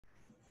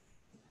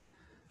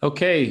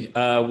Okay,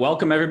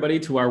 welcome everybody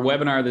to our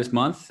webinar this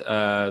month.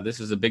 This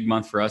is a big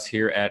month for us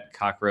here at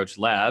Cockroach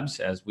Labs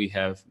as we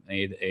have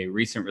made a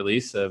recent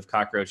release of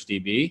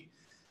CockroachDB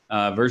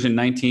version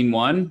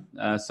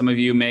 19.1. Some of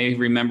you may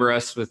remember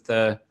us with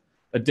a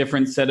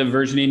different set of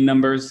versioning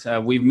numbers.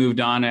 We've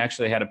moved on. I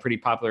actually had a pretty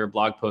popular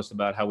blog post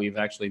about how we've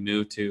actually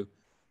moved to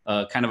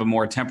kind of a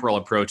more temporal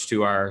approach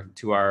to our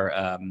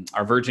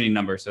versioning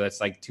number. So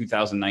that's like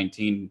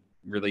 2019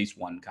 release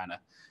one kind of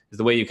is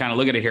the way you kind of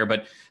look at it here.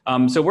 But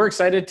so we're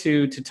excited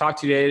to talk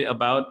today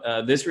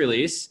about this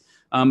release.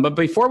 But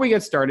before we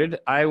get started,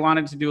 I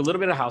wanted to do a little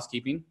bit of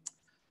housekeeping.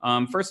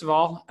 First of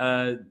all,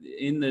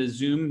 in the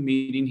Zoom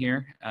meeting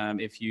here,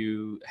 if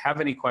you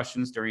have any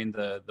questions during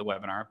the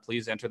webinar,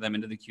 please enter them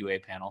into the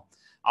QA panel.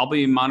 I'll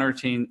be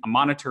monitoring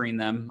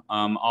them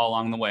all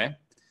along the way,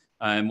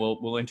 and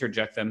we'll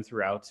interject them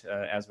throughout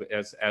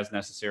as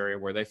necessary or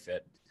where they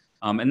fit.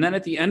 And then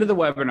at the end of the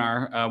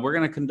webinar, we're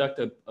going to conduct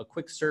a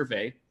quick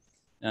survey.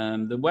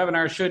 The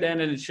webinar should end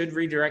and it should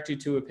redirect you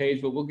to a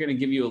page, but we're going to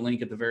give you a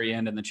link at the very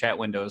end in the chat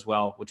window as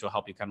well, which will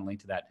help you kind of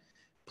link to that.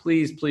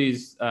 Please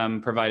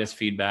provide us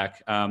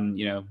feedback.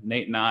 You know,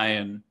 Nate and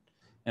I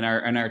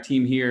and our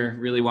team here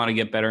really want to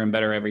get better and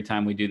better every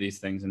time we do these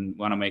things and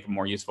want to make them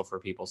more useful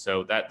for people.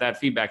 So that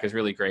feedback is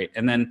really great.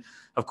 And then,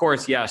 of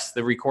course, yes,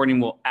 the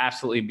recording will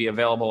absolutely be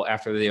available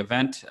after the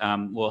event.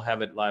 We'll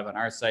have it live on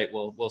our site.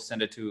 We'll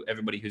send it to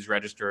everybody who's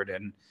registered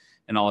and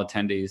all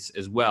attendees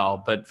as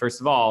well. But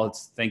first of all,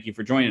 thank you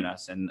for joining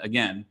us. And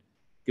again,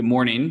 good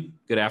morning,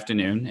 good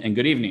afternoon, and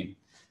good evening.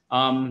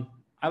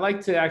 I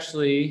like to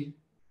actually,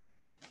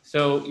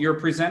 so your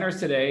presenters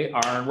today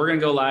we're gonna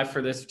go live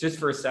for this just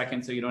for a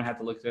second so you don't have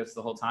to look at this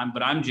the whole time,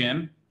 but I'm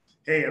Jim.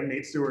 Hey, I'm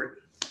Nate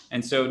Stewart.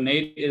 And so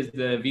Nate is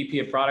the VP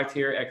of Product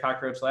here at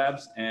Cockroach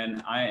Labs,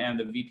 and I am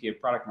the VP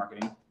of Product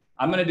Marketing.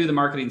 I'm gonna do the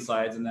marketing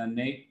slides, and then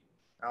Nate.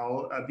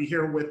 I'll be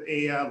here with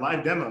a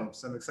live demo,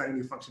 some exciting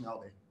new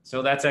functionality.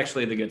 So that's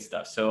actually the good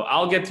stuff. So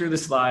I'll get through the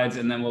slides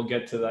and then we'll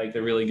get to like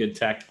the really good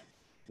tech.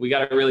 We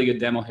got a really good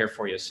demo here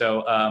for you.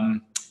 So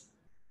I'm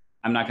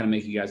not going to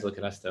make you guys look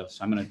at us though.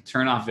 So I'm going to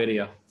turn off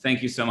video.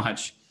 Thank you so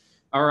much.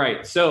 All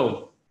right.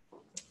 So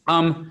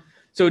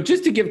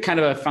just to give kind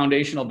of a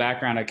foundational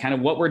background of kind of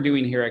what we're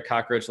doing here at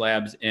Cockroach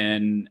Labs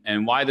and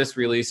why this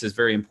release is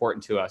very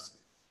important to us.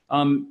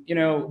 You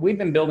know, we've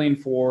been building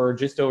for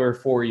just over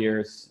 4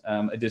 years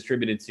a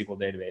distributed SQL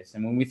database.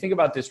 And when we think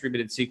about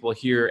distributed SQL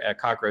here at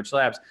Cockroach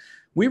Labs,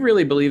 we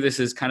really believe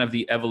this is kind of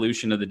the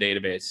evolution of the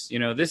database. You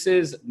know, this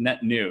is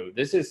net new.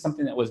 This is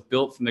something that was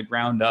built from the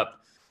ground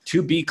up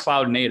to be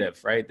cloud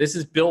native, right? This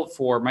is built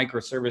for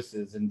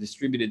microservices and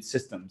distributed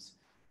systems.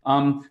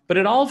 But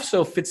it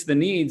also fits the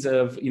needs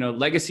of, you know,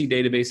 legacy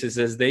databases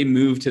as they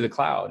move to the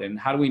cloud. And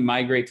how do we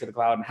migrate to the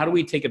cloud? And how do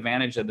we take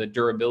advantage of the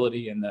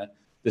durability and the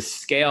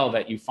scale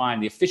that you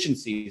find, the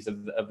efficiencies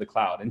of the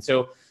cloud. And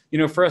so, you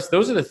know, for us,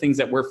 those are the things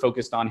that we're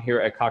focused on here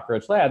at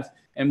Cockroach Labs.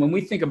 And when we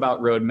think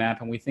about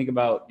roadmap and we think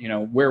about, you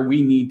know, where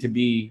we need to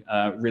be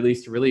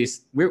release to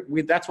release,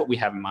 that's what we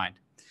have in mind.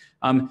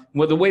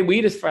 Well, the way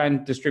we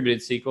define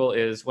distributed SQL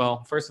is,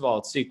 well, first of all,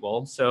 it's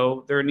SQL.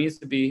 So there needs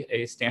to be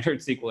a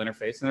standard SQL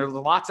interface. And there's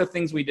lots of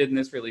things we did in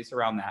this release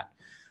around that.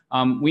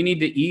 We need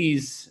to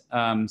ease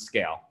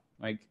scale.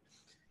 Like,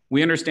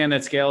 we understand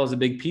that scale is a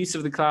big piece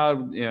of the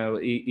cloud, you know,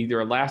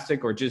 either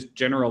elastic or just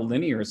general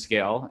linear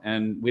scale,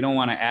 and we don't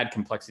want to add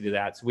complexity to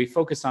that. So we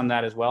focus on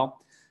that as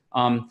well.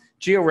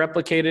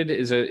 Geo-replicated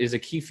is a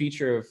key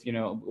feature of, you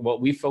know,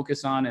 what we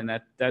focus on, and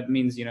that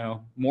means, you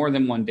know, more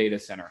than one data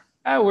center.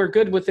 We're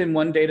good within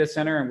one data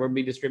center, and we'll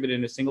be distributed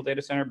in a single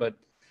data center, but,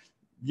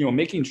 you know,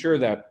 making sure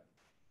that,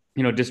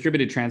 you know,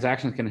 distributed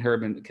transactions can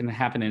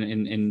happen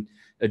in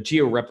a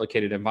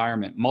geo-replicated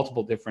environment,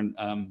 multiple different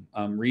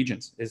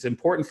regions is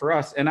important for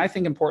us. And I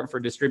think important for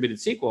distributed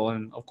SQL,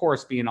 and of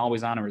course, being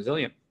always on and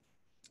resilient.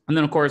 And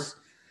then of course,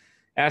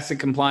 ACID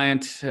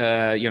compliant,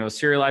 you know,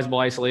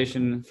 serializable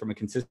isolation from a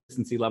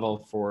consistency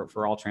level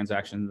for all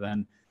transactions.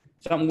 Then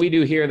something we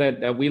do here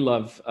that we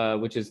love,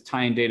 which is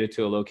tying data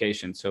to a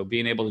location. So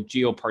being able to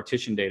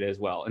geo-partition data as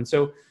well. And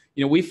so,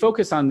 you know, we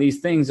focus on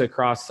these things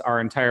across our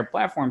entire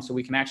platform so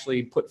we can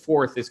actually put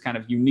forth this kind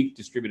of unique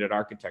distributed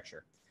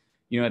architecture.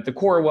 You know, at the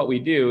core of what we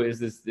do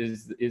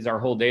is our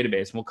whole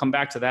database. And we'll come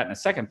back to that in a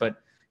second,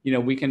 but, you know,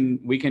 we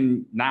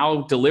can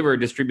now deliver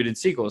distributed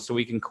SQL so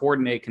we can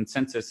coordinate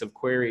consensus of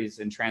queries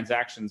and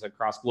transactions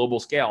across global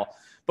scale.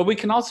 But we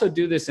can also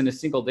do this in a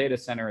single data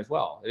center as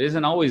well. It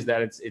isn't always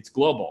that it's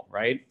global,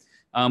 right?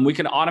 We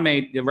can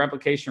automate the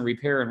replication,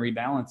 repair, and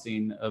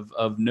rebalancing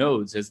of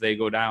nodes as they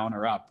go down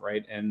or up,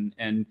 right? And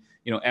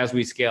you know, as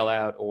we scale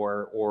out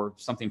or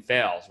something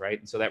fails, right?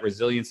 And so that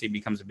resiliency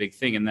becomes a big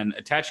thing. And then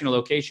attaching a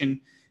location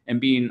and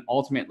being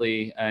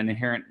ultimately an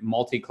inherent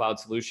multi-cloud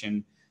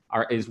solution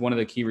is one of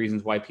the key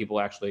reasons why people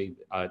actually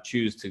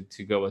choose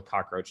to go with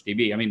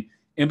CockroachDB. I mean,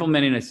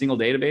 implementing a single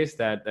database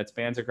that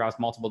spans across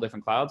multiple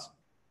different clouds,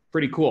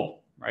 pretty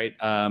cool, right?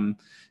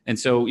 And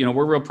so, you know,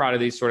 we're real proud of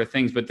these sort of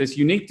things, but this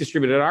unique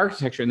distributed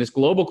architecture and this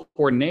global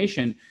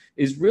coordination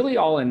is really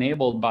all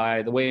enabled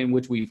by the way in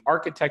which we've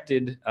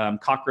architected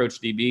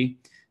CockroachDB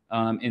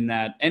in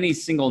that any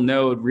single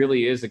node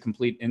really is a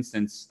complete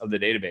instance of the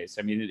database.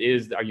 I mean, it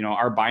is,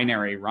 our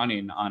binary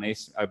running on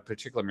a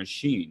particular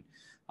machine.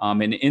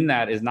 And in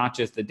that is not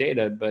just the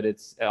data, but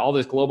it's all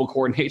this global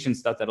coordination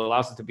stuff that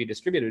allows it to be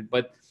distributed.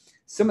 But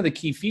some of the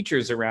key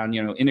features around,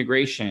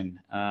 integration,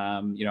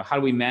 how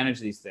do we manage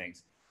these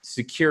things?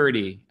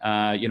 Security,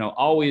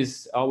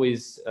 always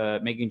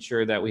making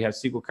sure that we have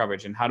SQL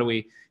coverage, and how do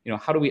we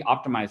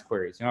optimize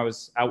queries? I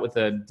was out with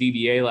a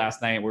DBA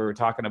last night where we were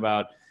talking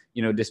about,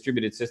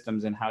 distributed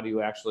systems, and how do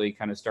you actually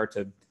kind of start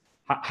to,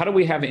 how do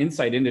we have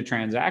insight into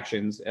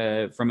transactions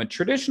from a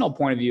traditional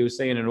point of view,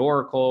 say in an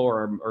Oracle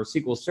or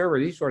SQL Server,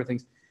 these sort of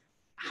things.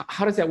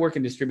 How does that work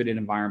in distributed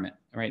environment,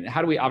 right?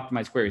 How do we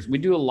optimize queries? We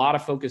do a lot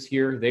of focus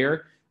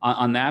there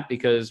on that,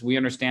 because we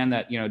understand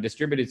that,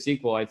 distributed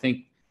SQL, I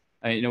think,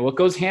 what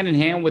goes hand in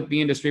hand with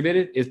being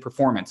distributed is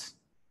performance,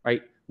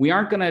 right? We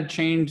aren't going to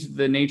change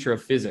the nature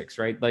of physics,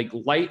 right? Like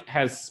light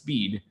has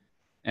speed,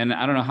 and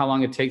I don't know how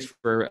long it takes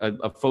for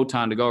a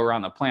photon to go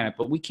around the planet,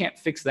 but we can't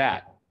fix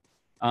that.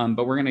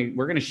 But we're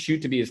gonna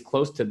shoot to be as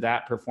close to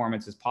that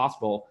performance as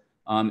possible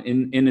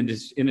in a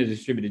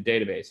distributed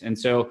database. And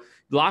so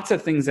lots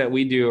of things that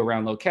we do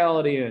around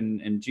locality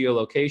and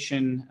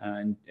geolocation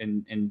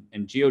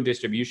and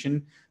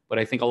geo-distribution. But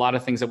I think a lot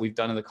of things that we've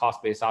done in the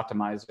cost-based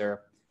optimizer,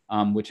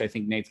 which I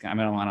think Nate's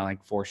gonna, I don't want to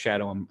like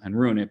foreshadow and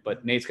ruin it,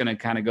 but Nate's going to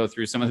kind of go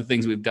through some of the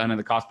things we've done in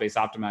the cost-based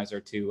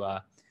optimizer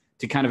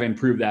to kind of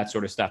improve that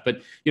sort of stuff.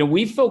 But,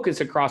 we focus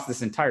across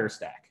this entire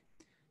stack.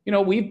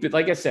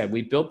 Like I said,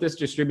 we built this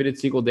distributed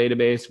SQL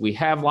database. We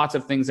have lots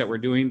of things that we're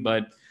doing,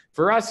 but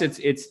for us,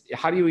 it's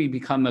how do we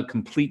become a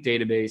complete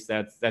database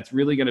that's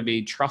really going to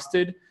be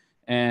trusted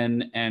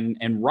and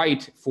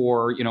right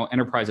for,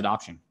 enterprise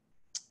adoption.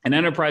 And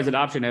enterprise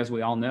adoption, as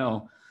we all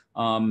know,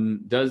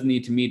 does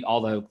need to meet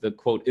all the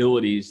quote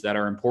ilities that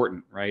are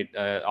important, right?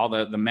 All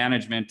the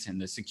management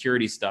and the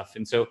security stuff.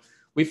 And so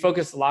we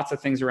focus lots of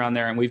things around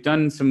there, and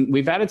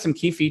we've added some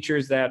key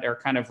features that are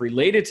kind of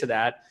related to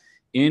that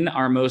in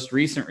our most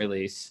recent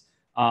release.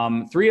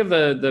 Three of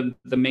the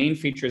main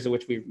features of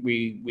which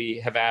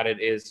we have added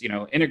is,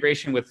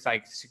 integration with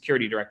like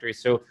security directories.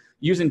 So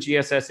using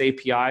GSS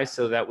API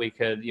so that we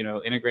could,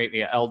 integrate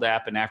via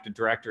LDAP and Active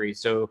Directory.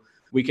 So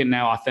we can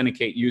now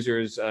authenticate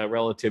users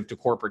relative to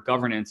corporate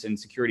governance and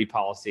security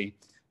policy,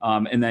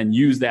 and then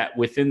use that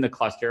within the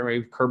cluster.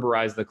 We've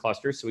Kerberized the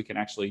cluster so we can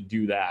actually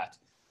do that.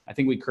 I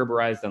think we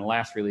Kerberized in the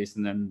last release,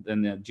 and then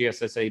the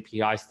GSS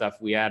API stuff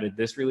we added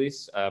this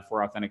release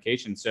for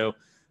authentication. So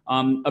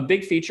a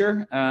big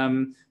feature,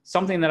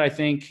 something that I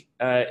think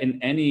in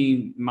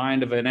any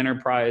mind of an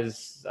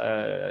enterprise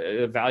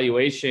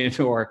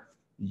evaluation or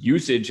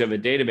usage of a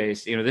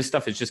database, this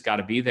stuff has just got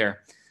to be there.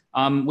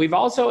 We've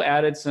also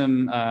added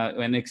some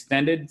and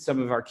extended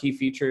some of our key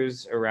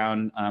features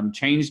around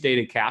change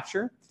data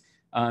capture.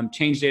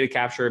 Change data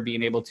capture,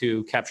 being able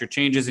to capture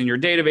changes in your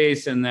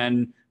database and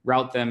then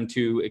route them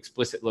to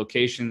explicit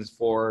locations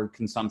for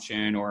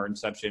consumption or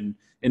inception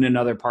in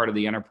another part of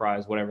the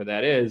enterprise, whatever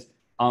that is,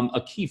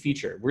 a key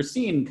feature. We're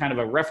seeing kind of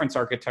a reference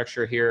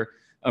architecture here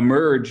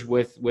emerge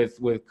with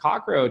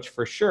Cockroach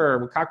for sure,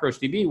 with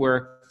CockroachDB,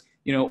 where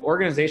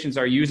organizations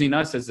are using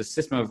us as a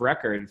system of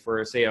record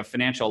for, say, a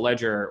financial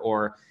ledger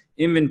or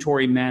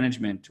inventory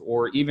management,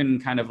 or even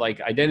kind of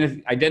like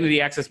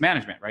identity access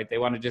management, right? They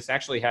want to just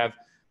actually have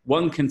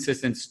one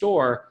consistent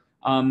store.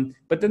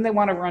 But then they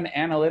want to run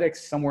analytics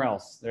somewhere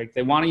else. Like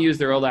they want to use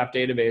their OLAP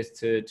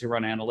database to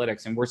run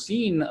analytics. And we're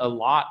seeing a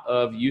lot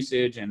of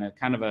usage and a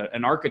kind of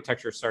an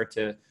architecture start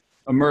to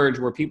emerge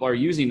where people are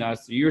using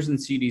us. They're using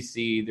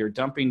CDC. They're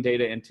dumping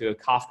data into a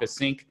Kafka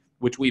sync,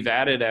 which we've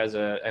added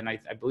and I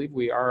believe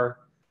we are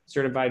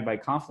certified by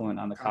Confluent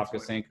on the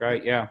Kafka sync,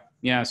 right?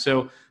 Yeah.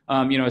 So,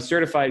 a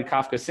certified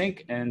Kafka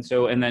sync. And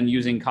then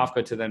using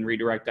Kafka to then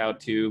redirect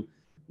out to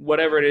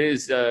whatever it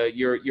is,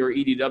 your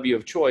EDW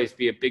of choice,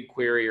 be it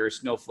BigQuery or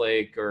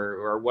Snowflake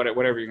or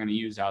whatever you're going to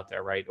use out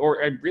there, right?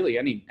 Or really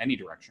any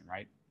direction,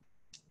 right?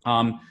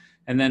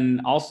 And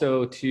then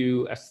also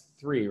to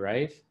S3,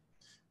 right?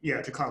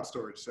 Yeah, to cloud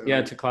storage. So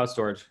yeah, to cloud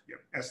storage.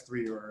 Yeah,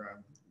 S3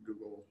 or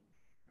Google.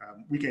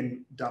 We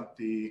can dump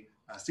the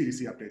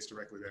CDC updates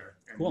directly there,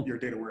 and cool. Your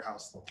data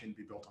warehouse can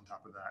be built on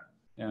top of that.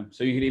 Yeah,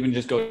 so you could even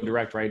just go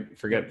direct, right?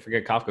 Forget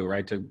Kafka,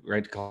 right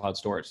to cloud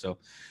storage. So,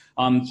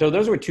 so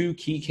those were two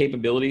key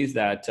capabilities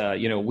that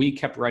we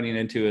kept running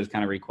into as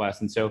kind of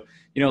requests. And so,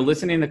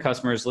 listening to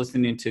customers,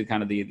 listening to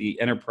kind of the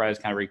enterprise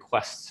kind of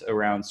requests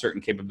around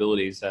certain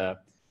capabilities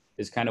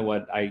is kind of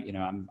what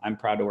I'm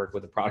proud to work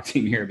with the product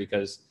team here,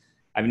 because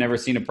I've never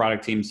seen a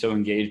product team so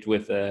engaged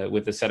with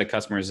a set of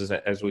customers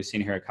as we've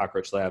seen here at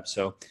Cockroach Labs.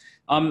 So,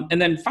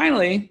 and then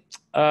finally,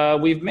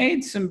 we've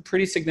made some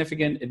pretty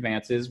significant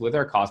advances with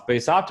our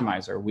cost-based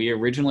optimizer. We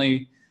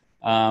originally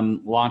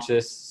launched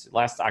this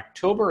last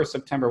October or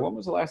September. What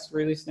was the last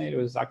release, Nate? It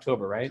was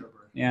October, right?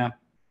 October.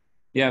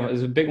 Yeah, it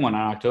was a big one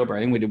on October.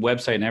 I think we did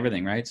website and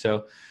everything, right?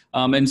 So,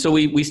 and so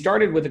we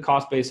started with the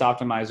cost-based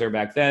optimizer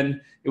back then.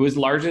 It was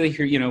largely,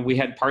 we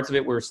had parts of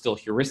it were still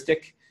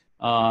heuristic.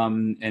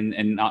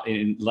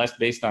 and less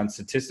based on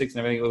statistics and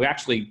everything. We've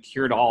actually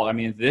cured all. I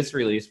mean, this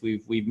release,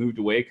 we've moved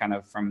away kind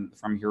of from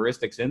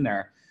heuristics in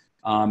there,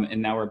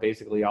 and now we're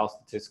basically all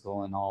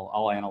statistical and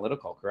all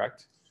analytical.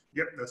 Correct?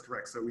 Yep, that's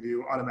correct. So we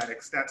do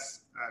automatic stats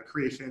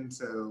creation.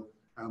 So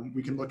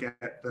we can look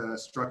at the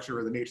structure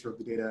or the nature of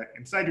the data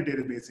inside your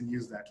database and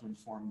use that to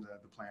inform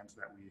the plans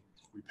that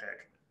we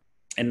pick.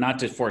 And not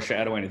to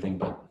foreshadow anything,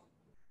 but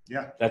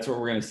yeah, that's what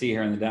we're going to see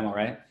here in the demo,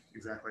 right?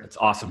 Exactly. It's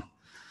awesome.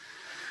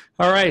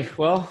 All right.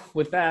 Well,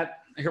 with that,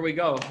 here we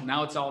go.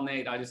 Now it's all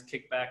Nate. I just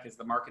kick back as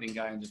the marketing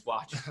guy and just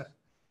watch.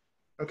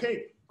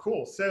 Okay,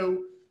 cool.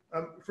 So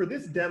for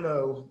this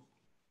demo,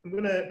 I'm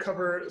going to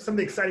cover some of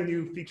the exciting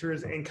new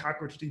features in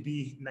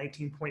CockroachDB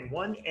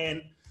 19.1,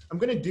 and I'm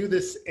going to do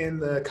this in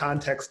the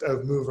context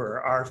of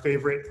Mover, our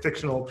favorite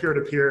fictional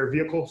peer-to-peer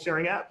vehicle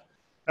sharing app.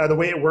 The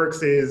way it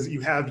works is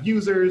you have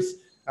users,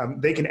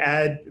 they can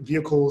add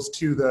vehicles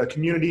to the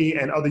community,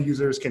 and other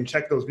users can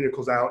check those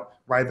vehicles out,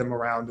 ride them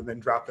around, and then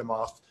drop them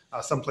off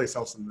someplace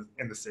else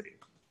in the city.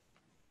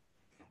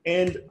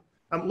 And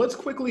let's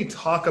quickly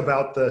talk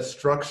about the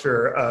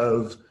structure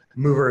of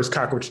Mover's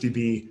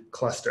CockroachDB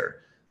cluster.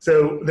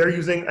 So they're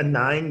using a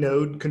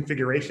 9-node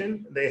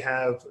configuration. They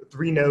have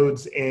 3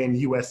 nodes in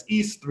US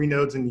East, 3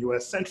 nodes in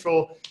US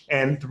Central,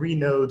 and 3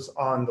 nodes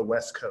on the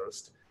West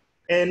Coast.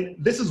 And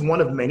this is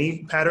one of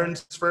many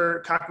patterns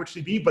for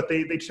CockroachDB, but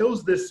they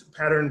chose this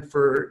pattern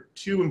for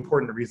 2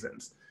 important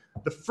reasons.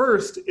 The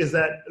first is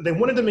that they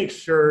wanted to make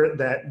sure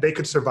that they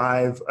could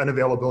survive an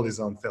availability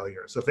zone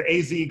failure. So if the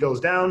AZ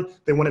goes down,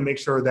 they want to make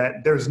sure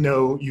that there's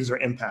no user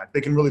impact.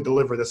 They can really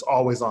deliver this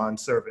always-on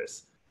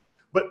service.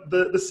 But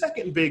the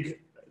second big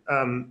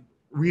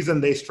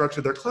reason they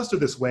structured their cluster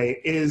this way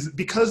is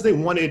because they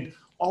wanted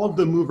all of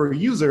the Mover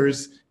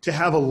users to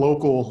have a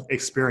local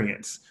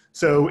experience.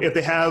 So if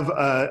they have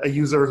a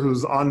user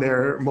who's on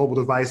their mobile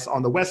device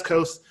on the West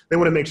Coast, they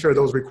want to make sure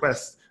those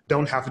requests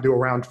don't have to do a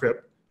round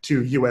trip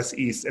to US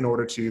East in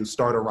order to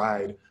start a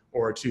ride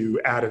or to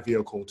add a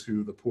vehicle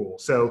to the pool.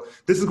 So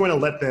this is going to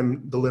let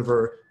them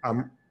deliver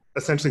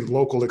essentially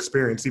local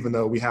experience, even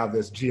though we have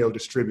this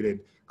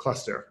geo-distributed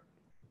cluster.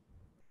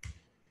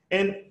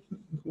 And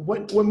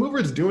what Mover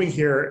is doing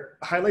here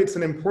highlights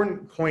an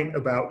important point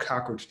about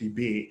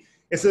CockroachDB.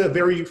 It's a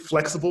very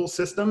flexible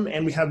system,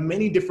 and we have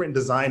many different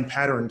design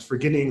patterns for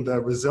getting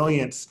the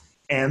resilience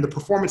and the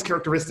performance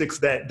characteristics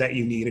that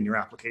you need in your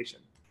application.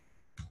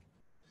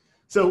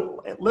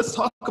 So let's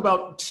talk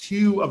about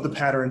 2 of the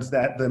patterns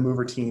that the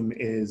Mover team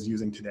is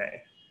using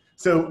today.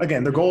 So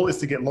again, their goal is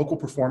to get local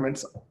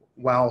performance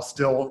while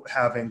still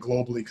having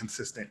globally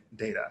consistent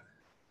data.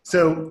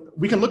 So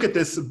we can look at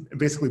this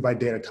basically by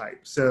data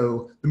type.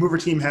 So the Mover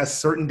team has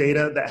certain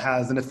data that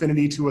has an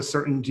affinity to a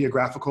certain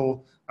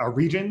geographical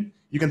region.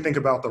 You can think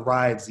about the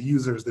rides, the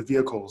users, the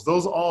vehicles.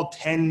 Those all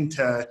tend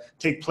to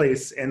take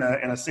place in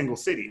a single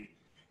city.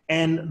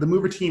 And the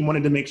Mover team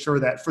wanted to make sure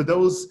that for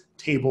those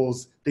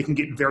tables, they can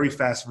get very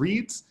fast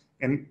reads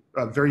and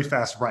very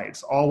fast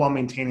writes, all while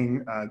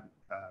maintaining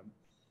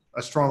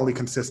a strongly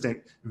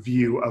consistent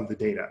view of the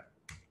data.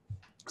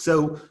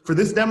 So for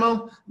this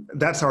demo,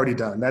 that's already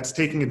done. That's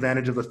taking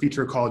advantage of a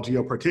feature called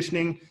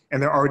geo-partitioning,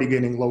 and they're already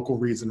getting local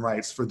reads and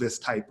writes for this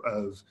type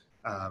of,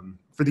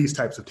 for these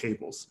types of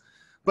tables.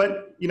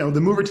 But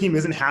the Mover team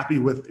isn't happy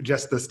with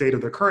just the state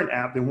of their current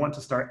app. They want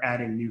to start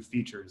adding new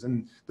features.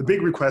 And the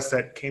big request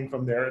that came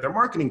from their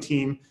marketing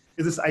team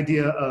is this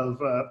idea of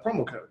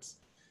promo codes.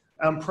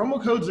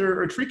 Promo codes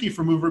are tricky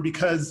for Mover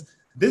because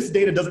this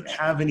data doesn't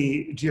have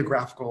any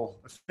geographical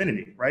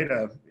affinity, right?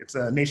 It's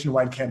a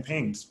nationwide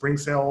campaign. Spring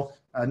Sale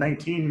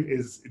 19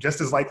 is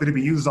just as likely to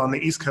be used on the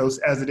East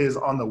Coast as it is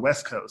on the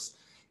West Coast.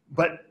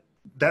 But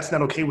that's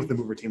not okay with the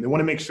Mover team. They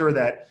want to make sure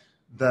that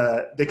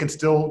they can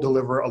still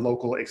deliver a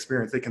local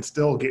experience. They can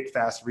still get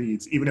fast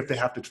reads, even if they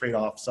have to trade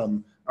off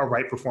a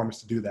write performance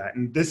to do that.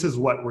 And this is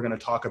what we're going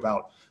to talk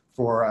about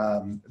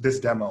for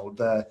this demo,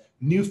 the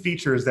new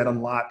features that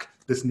unlock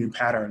this new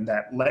pattern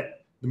that let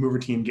the Mover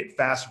team get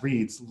fast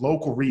reads,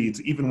 local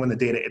reads, even when the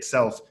data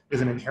itself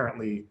isn't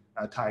inherently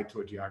tied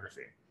to a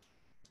geography.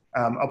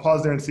 I'll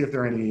pause there and see if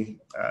there are any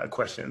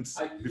questions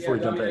before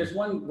we jump in. There's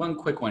one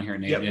quick one here,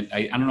 Nate. Yep.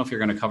 I don't know if you're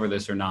going to cover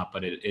this or not,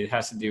 but it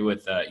has to do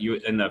with you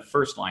in the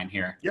first line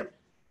here. Yep.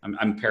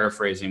 I'm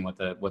paraphrasing what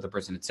the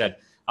person had said.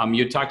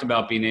 You talked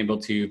about being able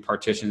to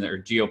partition or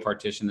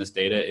geo-partition this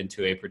data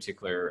into a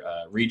particular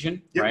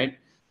region, yep. right?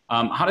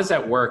 How does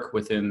that work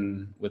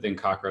within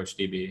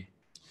CockroachDB?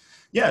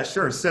 Yeah,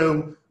 sure.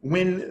 So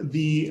when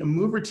the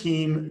Mover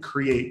team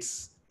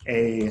creates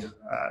a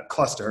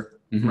cluster,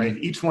 mm-hmm. right,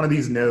 each one of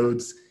these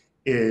nodes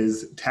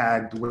is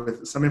tagged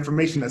with some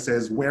information that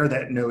says where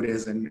that node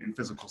is in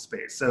physical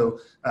space. So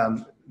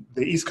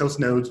the East Coast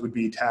nodes would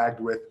be tagged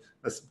with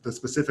the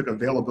specific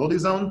availability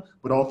zone,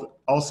 but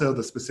also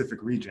the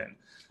specific region.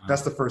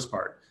 That's the first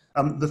part.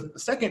 The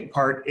second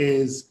part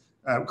is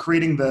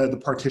creating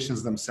the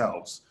partitions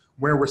themselves,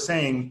 where we're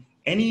saying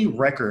any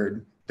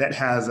record that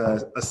has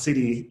a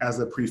city as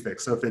a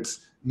prefix. So if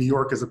it's New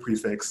York as a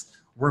prefix,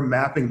 we're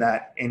mapping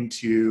that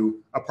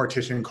into a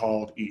partition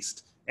called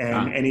East.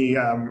 And any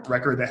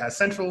record that has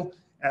central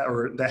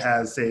or that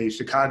has, say,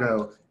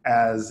 Chicago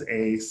as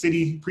a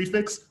city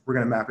prefix, we're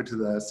going to map it to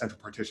the central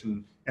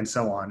partition and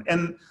so on.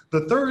 And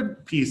the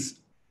third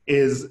piece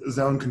is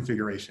zone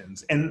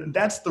configurations. And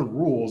that's the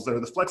rules, or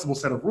the flexible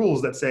set of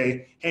rules that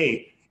say,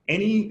 hey,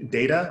 any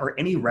data or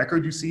any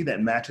record you see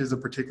that matches a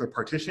particular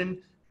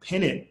partition,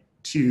 pin it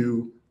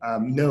to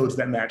nodes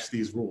that match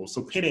these rules.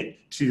 So pin it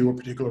to a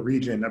particular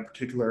region, a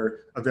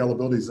particular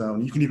availability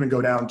zone. You can even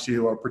go down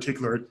to a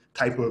particular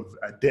type of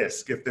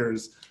disk if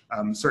there's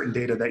certain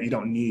data that you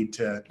don't need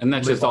to. And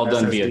that's just all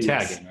done via SSDs.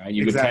 tagging, right?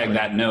 You Exactly. could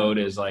tag that node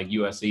as like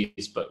US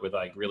East, but with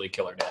like really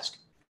killer disk.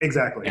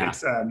 Exactly. Yeah.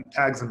 It's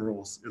tags and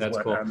rules is That's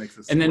what cool. makes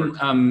this And work.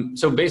 then,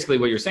 so basically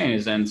what you're saying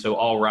is then, so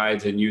all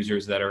rides and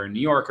users that are in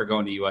New York are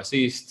going to US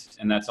East,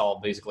 and that's all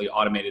basically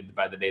automated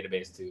by the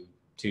database to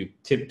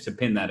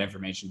pin that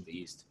information to the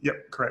east.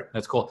 Yep, correct.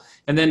 That's cool.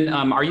 And then,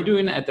 are you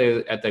doing it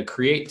at the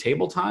create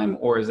table time,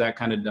 or is that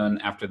kind of done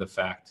after the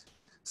fact?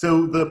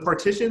 So the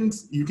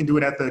partitions, you can do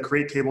it at the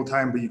create table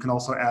time, but you can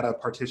also add a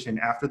partition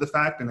after the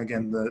fact. And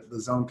again, the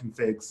zone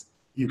configs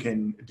you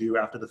can do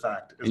after the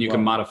fact. And you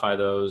can modify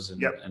those.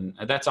 And, yep. and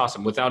that's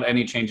awesome. Without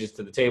any changes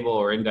to the table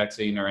or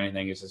indexing or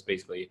anything, it's just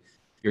basically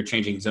you're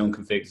changing zone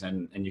configs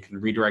and you can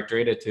redirect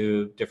data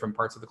to different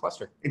parts of the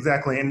cluster.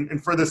 Exactly.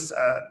 And for this,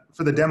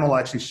 for the demo, I'll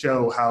actually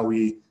show how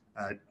we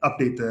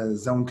update the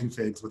zone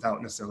configs without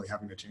necessarily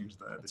having to change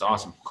the That's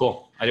awesome.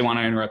 Cool. I didn't want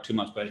to interrupt too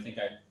much, but I think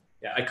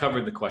I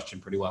covered the question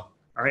pretty well.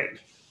 All right,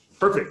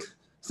 perfect.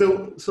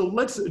 So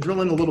let's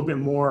drill in a little bit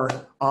more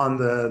on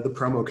the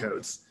promo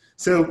codes.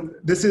 So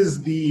this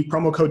is the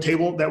promo code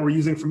table that we're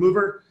using for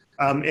Mover.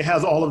 It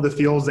has all of the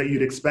fields that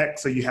you'd expect.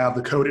 So you have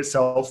the code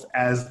itself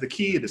as the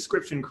key,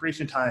 description,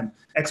 creation time,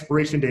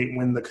 expiration date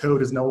when the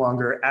code is no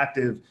longer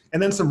active,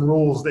 and then some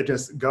rules that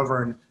just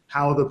govern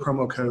how the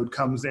promo code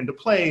comes into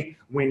play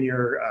when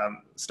you're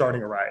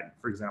starting a ride,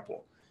 for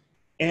example.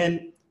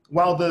 And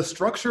while the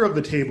structure of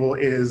the table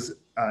is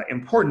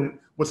important,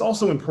 what's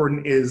also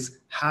important is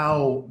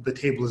how the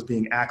table is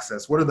being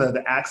accessed. What are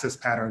the access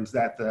patterns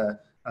that the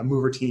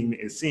Mover team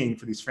is seeing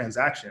for these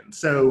transactions?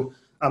 So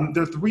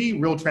there are three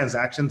real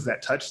transactions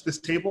that touch this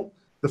table.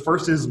 The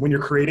first is when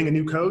you're creating a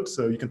new code.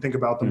 So you can think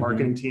about the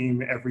marketing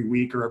team every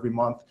week or every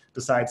month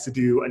decides to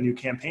do a new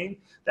campaign.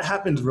 That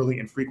happens really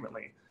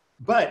infrequently.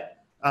 But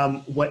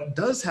what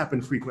does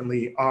happen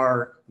frequently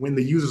are when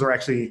the users are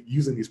actually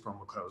using these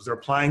promo codes. They're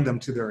applying them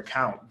to their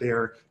account.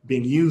 They're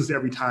being used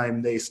every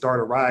time they start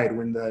a ride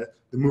when the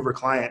Mover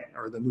client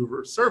or the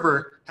Mover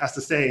server has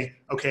to say,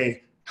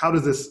 okay, how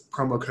does this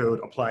promo code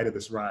apply to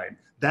this ride?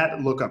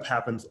 That lookup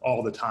happens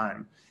all the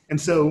time. And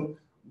so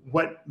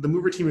what the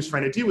Mover team is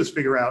trying to do is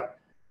figure out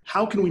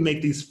how can we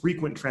make these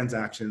frequent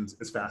transactions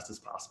as fast as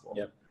possible?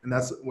 Yep. And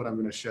that's what I'm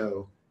going to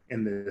show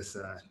in this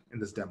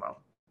demo.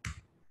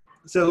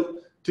 So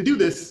to do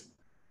this,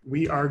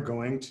 we are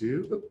going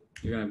to...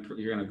 You're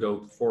gonna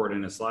go forward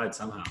in a slide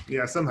somehow.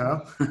 Yeah,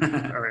 somehow. All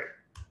right,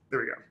 there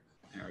we go.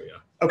 There we go.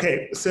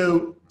 Okay,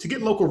 so to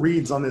get local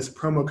reads on this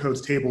promo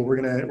codes table, we're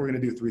gonna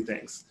do three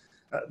things.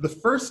 The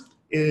first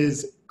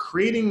is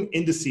creating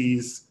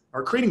indices,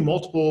 or creating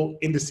multiple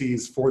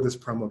indices for this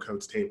promo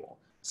codes table.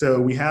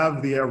 So we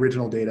have the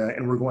original data,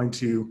 and we're going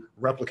to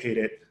replicate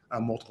it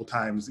multiple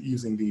times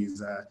using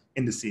these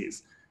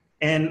indices.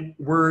 And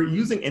we're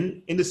using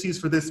indices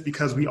for this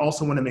because we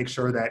also want to make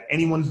sure that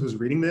anyone who's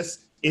reading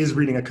this is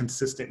reading a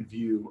consistent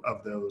view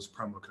of those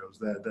promo codes.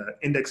 The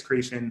index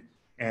creation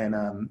and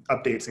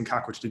updates in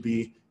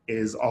CockroachDB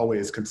is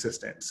always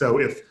consistent. So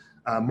if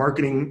the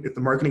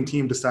marketing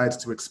team decides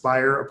to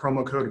expire a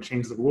promo code or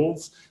change the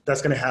rules,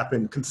 that's going to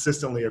happen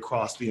consistently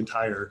across the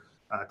entire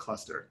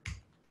cluster.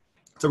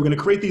 So we're going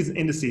to create these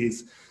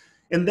indices,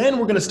 and then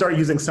we're going to start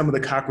using some of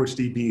the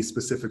CockroachDB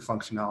specific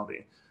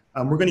functionality.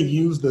 We're going to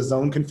use the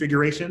zone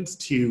configurations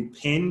to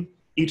pin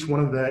each one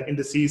of the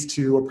indices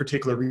to a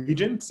particular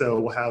region. So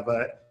we'll have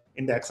an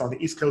index on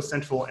the East Coast,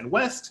 Central, and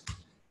West.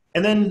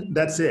 And then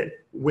that's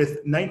it.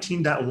 With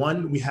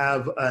 19.1, we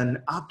have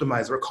an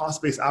optimizer, a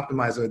cost-based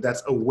optimizer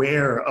that's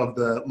aware of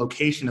the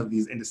location of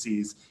these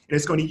indices. And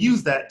it's going to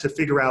use that to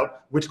figure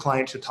out which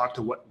client should talk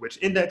to which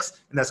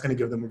index, and that's going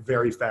to give them a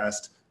very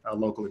fast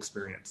local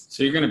experience.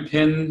 So you're going to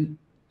pin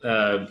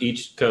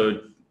each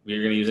code.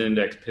 You're going to use an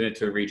index, pin it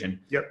to a region.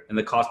 Yep. And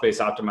the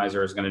cost-based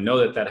optimizer is going to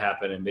know that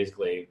happened and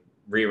basically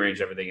rearrange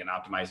everything and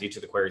optimize each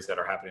of the queries that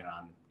are happening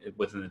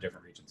within the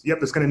different regions. Yep,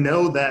 it's going to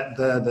know that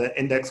the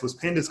index was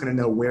pinned. It's going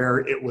to know where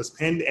it was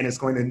pinned, and it's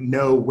going to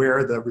know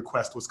where the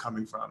request was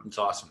coming from. It's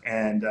awesome.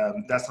 And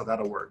that's how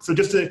that'll work. So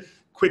just to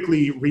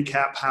quickly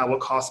recap how a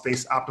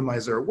cost-based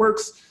optimizer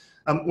works,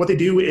 what they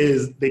do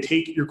is they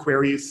take your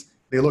queries,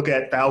 they look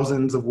at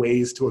thousands of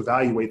ways to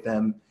evaluate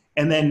them,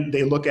 and then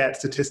they look at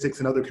statistics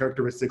and other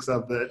characteristics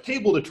of the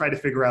table to try to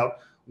figure out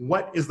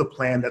what is the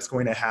plan that's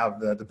going to have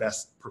the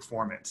best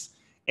performance.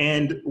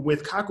 And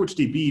with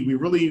CockroachDB, we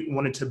really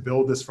wanted to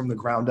build this from the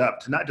ground up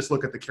to not just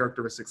look at the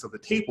characteristics of the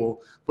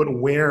table, but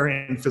where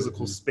in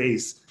physical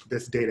space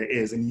this data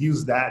is, and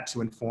use that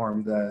to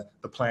inform the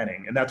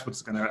planning. And that's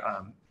what's going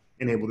to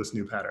enable this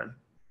new pattern.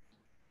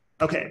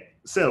 Okay,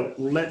 so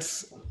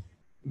let's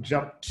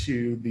jump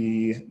to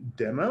the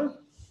demo.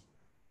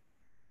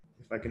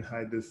 If I can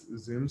hide this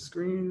Zoom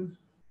screen.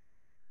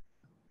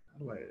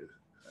 How do I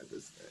hide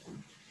this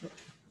thing?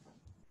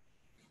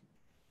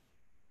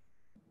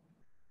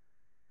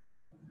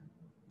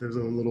 There's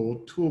a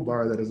little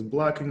toolbar that is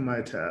blocking my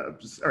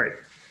tabs. All right,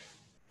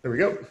 there we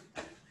go.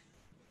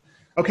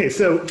 Okay,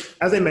 so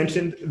as I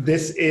mentioned,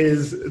 this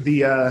is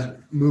the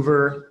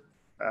mover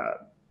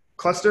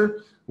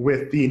cluster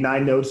with the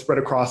 9 nodes spread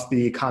across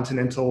the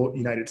continental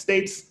United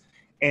States.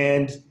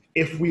 And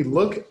if we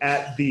look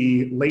at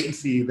the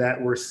latency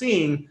that we're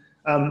seeing,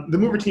 the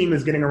mover team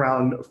is getting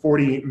around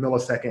 40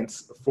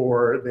 milliseconds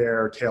for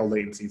their tail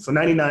latency. So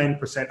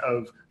 99%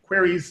 of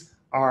queries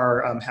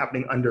are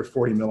happening under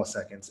 40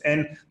 milliseconds.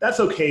 And that's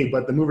okay,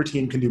 but the mover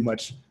team can do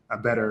much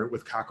better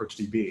with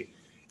CockroachDB.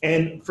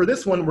 And for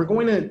this one, we're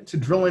going to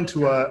drill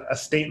into a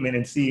statement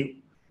and see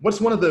what's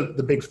one of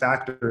the big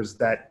factors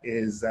that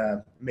is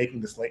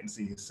making this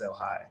latency so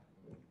high.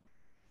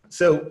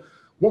 So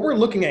what we're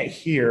looking at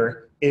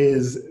here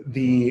is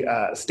the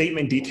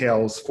statement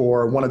details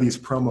for one of these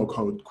promo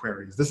code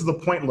queries. This is a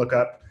point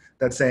lookup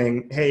that's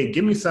saying, hey,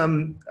 give me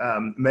some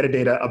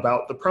metadata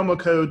about the promo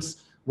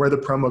codes where the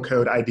promo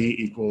code ID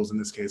equals, in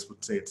this case,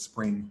 would say it's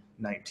spring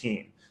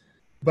 19.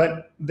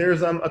 But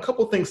there's a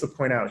couple things to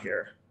point out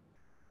here.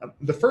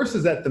 The first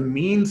is that the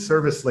mean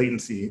service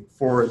latency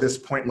for this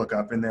point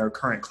lookup in their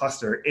current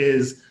cluster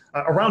is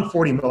around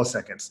 40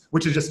 milliseconds,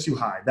 which is just too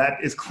high. That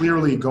is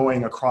clearly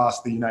going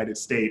across the United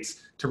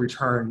States to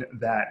return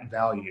that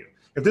value.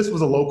 If this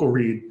was a local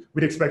read,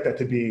 we'd expect that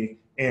to be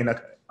in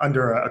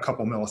under a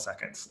couple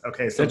milliseconds.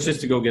 Okay, so that's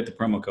just to go get the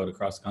promo code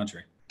across the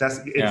country. That's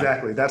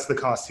exactly, that's the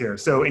cost here.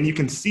 So, and you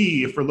can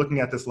see if we're looking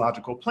at this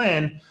logical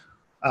plan,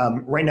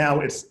 right now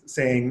it's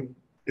saying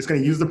it's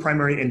going to use the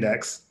primary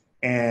index,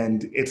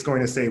 and it's going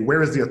to say,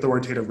 where is the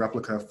authoritative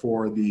replica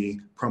for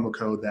the promo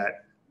code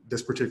that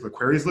this particular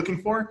query is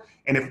looking for?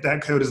 And if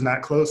that code is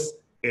not close,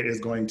 it is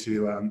going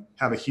to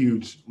have a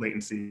huge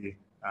latency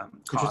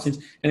cost.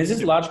 And is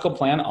this logical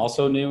plan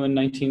also new in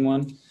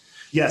 19.1?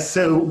 Yes,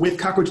 so with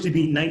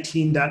CockroachDB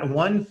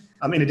 19.1,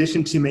 in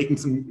addition to making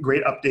some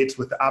great updates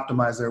with the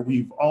optimizer,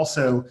 we've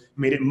also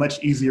made it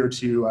much easier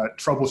to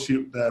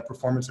troubleshoot the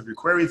performance of your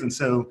queries. And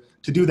so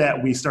to do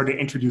that, we started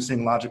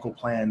introducing logical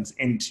plans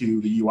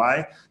into the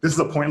UI. This is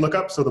a point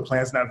lookup, so the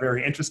plan's not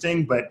very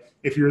interesting, but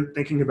if you're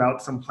thinking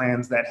about some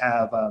plans that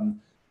have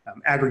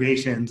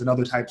aggregations and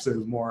other types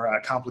of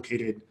more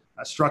complicated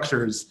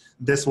structures,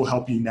 this will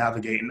help you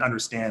navigate and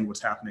understand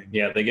what's happening.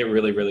 Yeah, they get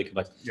really, really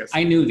complex. Yes.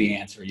 I knew the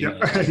answer. You know,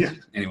 yeah.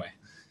 Anyway.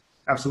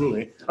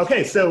 Absolutely.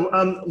 Okay, so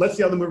let's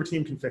see how the mover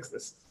team can fix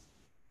this.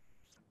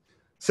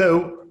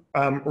 So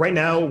right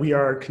now we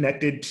are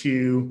connected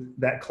to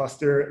that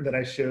cluster that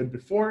I showed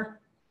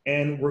before,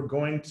 and we're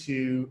going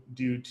to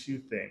do 2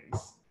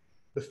 things.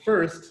 The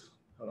first,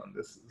 hold on,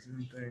 this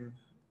Zoom thing.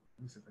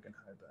 Let me see if I can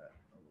hide that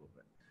a little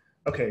bit.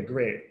 Okay,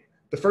 great.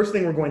 The first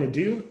thing we're going to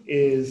do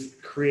is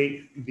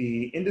create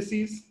the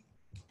indices,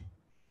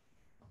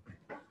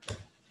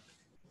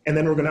 and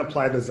then we're going to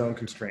apply the zone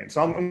constraint.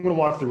 So I'm going to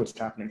walk through what's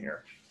happening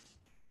here.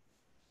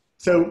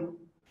 So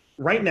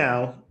right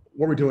now,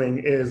 what we're doing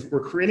is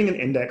we're creating an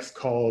index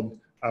called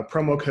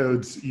promo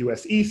codes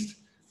US East,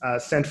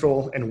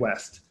 Central, and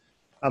West.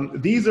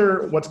 These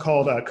are what's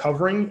called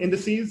covering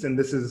indices, and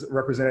this is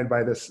represented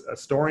by this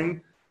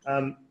storing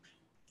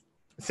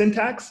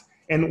syntax.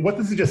 And what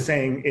this is just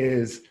saying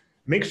is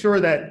make sure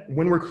that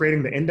when we're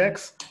creating the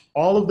index,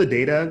 all of the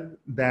data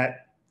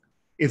that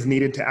is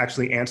needed to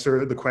actually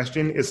answer the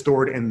question is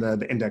stored in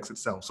the index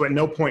itself. So at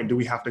no point do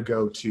we have to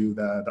go to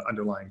the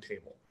underlying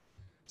table.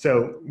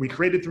 So we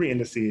created 3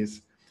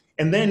 indices,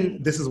 and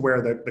then this is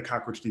where the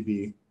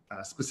CockroachDB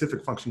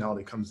specific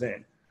functionality comes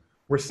in.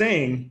 We're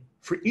saying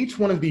for each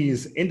one of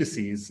these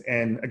indices,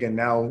 and again,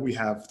 now we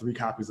have 3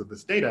 copies of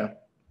this data,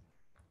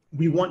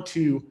 we want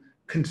to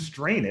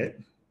constrain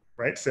it,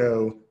 right?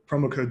 So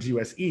promo code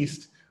US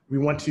East, we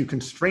want to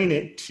constrain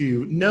it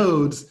to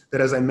nodes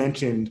that, as I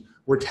mentioned,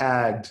 were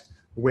tagged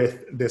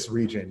with this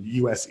region,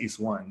 US East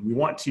 1. We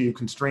want to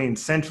constrain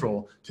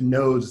Central to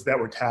nodes that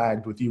were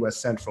tagged with US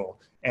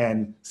Central,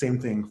 and same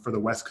thing for the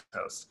West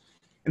Coast.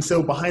 And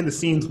so behind the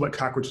scenes, what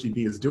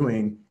CockroachDB is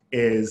doing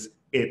is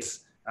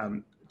it's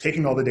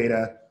taking all the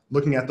data,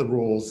 looking at the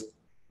rules,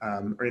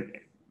 or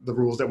the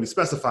rules that we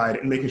specified,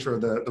 and making sure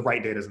the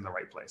right data is in the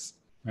right place.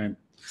 Right.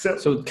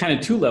 So kind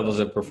of 2 levels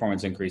of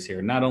performance increase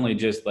here. Not only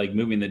just like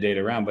moving the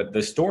data around, but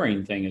the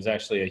storing thing is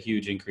actually a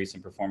huge increase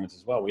in performance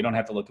as well. We don't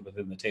have to look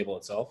within the table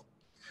itself.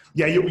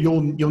 Yeah,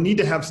 you'll need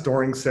to have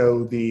storing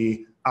so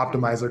the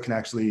optimizer can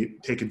actually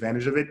take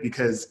advantage of it,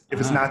 because if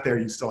it's not there,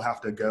 you still have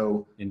to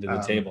go into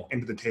the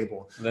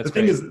table. The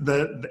thing is,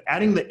 the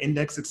adding the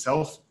index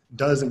itself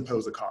does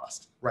impose a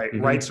cost, right?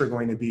 Mm-hmm. Writes are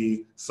going to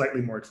be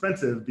slightly more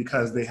expensive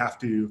because they have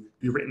to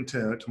be written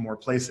to more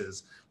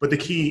places. But the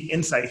key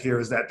insight here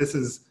is that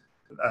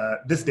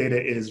this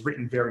data is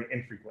written very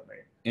infrequently.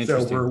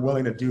 So we're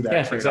willing to do that.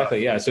 Yes,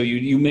 exactly. Yeah. So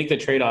you make the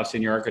trade-offs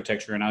in your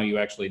architecture and how you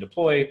actually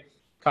deploy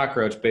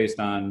Cockroach based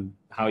on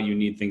how you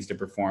need things to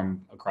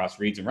perform across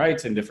reads and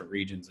writes in different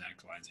regions,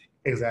 X, Y, and Z.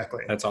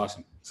 Exactly. That's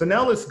awesome. So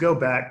now let's go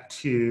back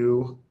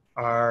to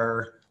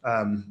our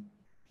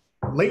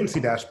latency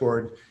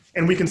dashboard,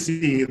 and we can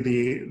see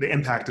the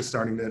impact is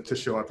starting to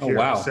show up here. Oh,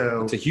 wow.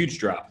 So it's a huge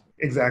drop.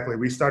 Exactly.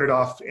 We started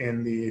off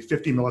in the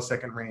 50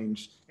 millisecond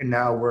range, and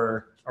now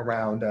we're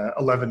around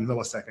 11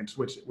 milliseconds,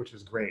 which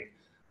is great.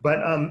 But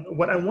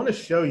what I want to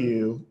show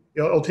you,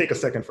 it'll take a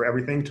second for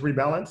everything to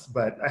rebalance,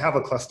 but I have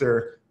a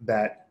cluster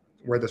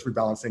where this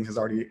rebalancing has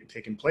already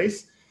taken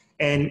place,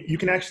 and you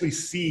can actually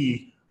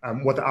see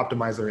what the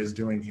optimizer is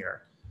doing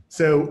here.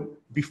 So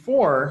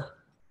before,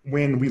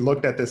 when we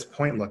looked at this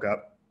point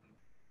lookup,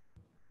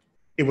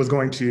 it was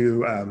going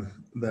to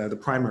the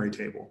primary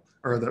table,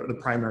 or the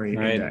primary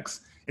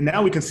index. And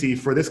now we can see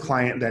for this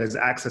client that is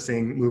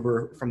accessing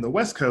Mover from the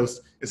West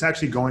Coast, it's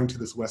actually going to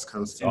this West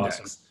Coast index.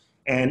 Awesome.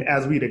 And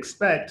as we'd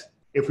expect,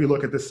 if we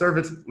look at the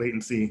service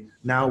latency,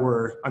 now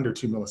we're under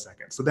 2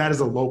 milliseconds. So that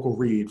is a local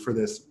read for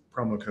this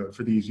promo code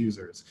for these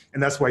users.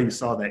 And that's why you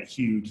saw that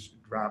huge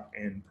drop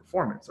in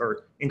performance,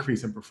 or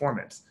increase in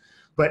performance.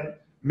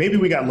 But maybe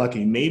we got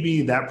lucky.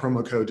 Maybe that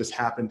promo code just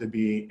happened to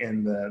be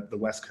in the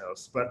West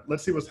Coast. But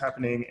let's see what's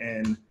happening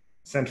in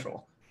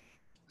Central.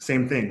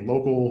 Same thing,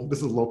 local, this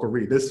is local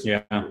read. This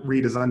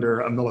read is under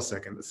a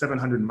millisecond,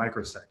 700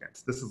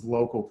 microseconds. This is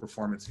local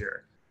performance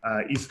here.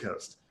 East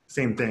Coast,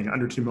 same thing,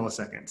 under 2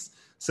 milliseconds.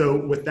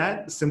 So with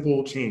that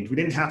simple change, we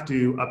didn't have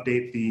to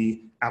update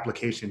the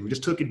application. We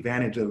just took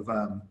advantage of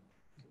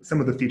some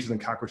of the features in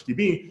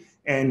CockroachDB,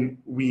 and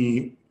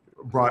we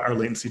brought our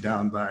latency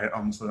down by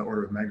almost the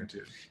order of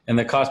magnitude. And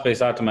the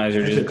cost-based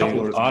optimizer just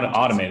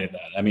automated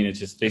that. I mean, it's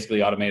just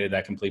basically automated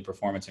that complete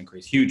performance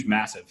increase, huge,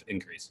 massive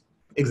increase.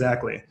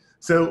 Exactly.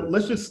 So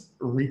let's just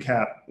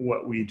recap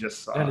what we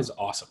just saw. That is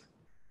awesome.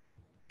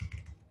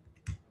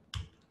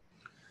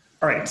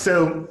 All right,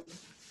 so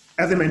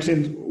as I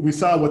mentioned, we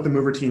saw what the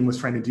Mover team was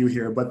trying to do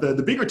here, but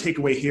the bigger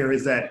takeaway here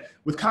is that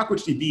with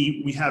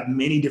CockroachDB, we have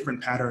many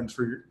different patterns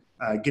for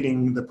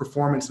getting the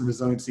performance and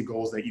resiliency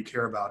goals that you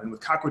care about. And with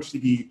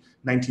CockroachDB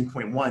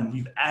 19.1,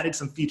 we've added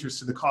some features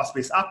to the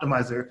cost-based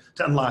optimizer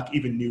to unlock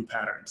even new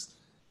patterns.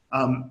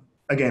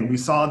 Again, we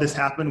saw this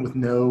happen with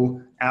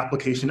no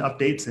application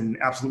updates and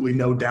absolutely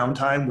no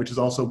downtime, which is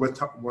also worth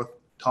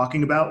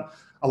talking about.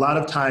 A lot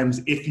of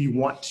times, if you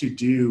want to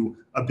do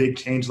a big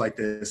change like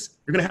this,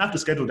 you're going to have to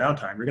schedule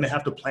downtime. You're going to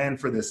have to plan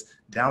for this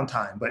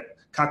downtime. But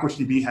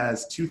CockroachDB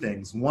has two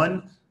things.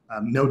 One,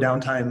 no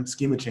downtime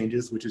schema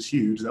changes, which is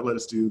huge. That let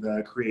us do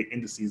the create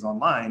indices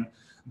online.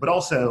 But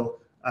also,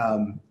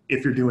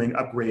 if you're doing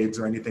upgrades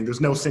or anything, there's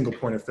no single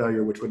point of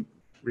failure, which would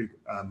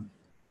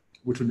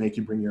make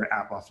you bring your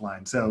app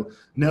offline. So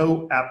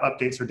no app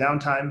updates or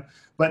downtime.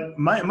 But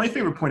my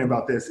favorite point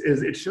about this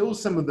is it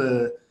shows some of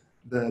the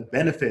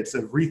benefits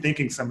of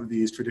rethinking some of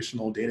these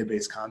traditional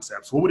database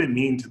concepts. What would it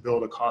mean to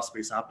build a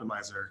cost-based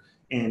optimizer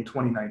in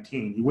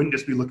 2019? You wouldn't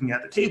just be looking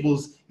at the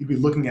tables, you'd be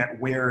looking at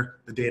where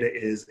the data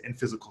is in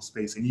physical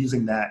space and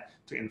using that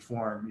to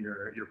inform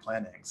your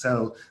planning.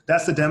 So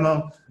that's the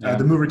demo. Yeah.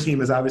 The Mover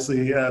team is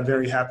obviously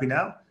very happy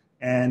now.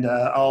 And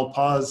I'll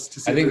pause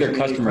to see. I think their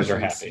customers are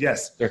happy.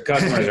 Yes. Their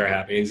customers are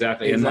happy,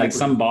 exactly. And like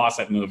some boss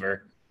at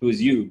Mover, who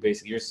is you,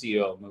 basically, you're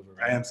CEO of Mover,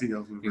 right? I am CEO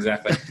of Mover.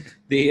 Exactly.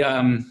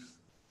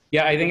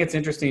 Yeah, I think it's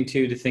interesting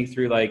too to think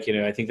through, like,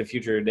 I think the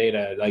future of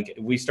data, like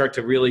we start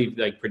to really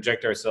like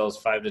project ourselves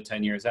 5 to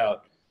 10 years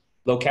out.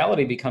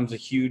 Locality becomes a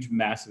huge,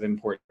 massive,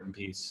 important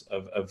piece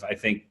of I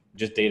think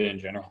just data in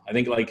general. I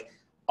think like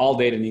all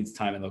data needs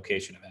time and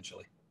location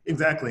eventually.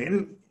 Exactly.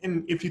 And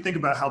if you think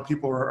about how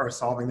people are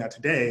solving that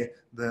today,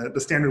 the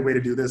standard way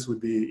to do this would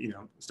be,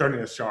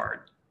 starting a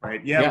shard, right?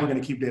 Yeah, we're going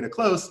to keep data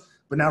close,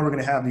 but now we're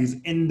going to have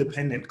these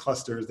independent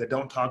clusters that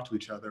don't talk to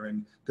each other,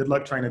 and good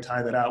luck trying to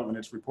tie that out when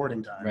it's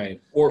reporting time.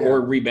 Right.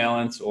 Or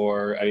rebalance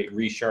or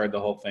reshard the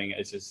whole thing.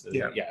 It's just,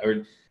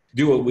 or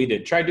do what we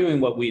did. Try doing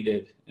what we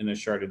did in a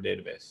sharded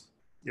database.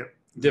 Yep.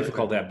 Exactly.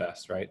 Difficult at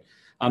best, right?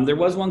 There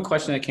was one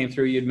question that came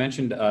through. You'd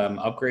mentioned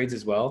upgrades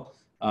as well.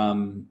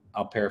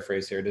 I'll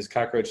paraphrase here. Does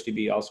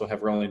CockroachDB also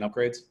have rolling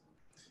upgrades?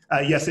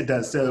 Yes, it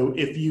does. So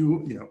if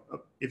you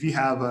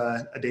have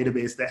a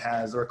database that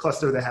has, or a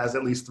cluster that has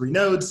at least 3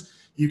 nodes,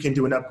 you can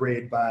do an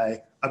upgrade by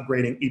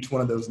upgrading each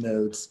one of those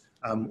nodes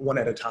one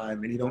at a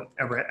time, and you don't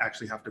ever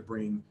actually have to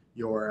bring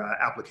your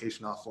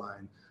application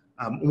offline.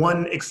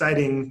 One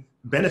exciting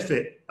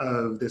benefit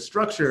of this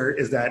structure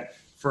is that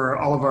for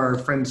all of our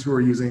friends who are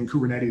using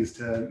Kubernetes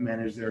to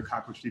manage their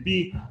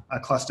CockroachDB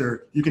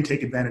cluster, you can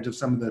take advantage of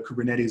some of the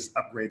Kubernetes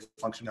upgrade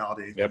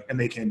functionality, and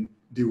they can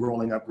do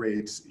rolling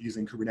upgrades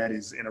using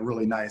Kubernetes in a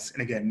really nice,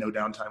 and again, no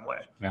downtime way.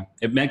 Yeah,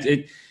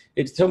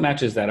 it still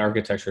matches that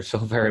architecture so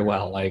very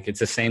well. Like it's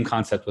the same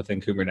concept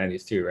within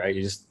Kubernetes too, right?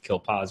 You just kill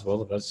pods.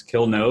 Well, let's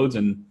kill nodes,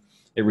 and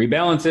it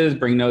rebalances,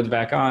 bring nodes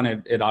back on.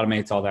 It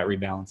automates all that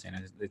rebalancing.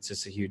 It's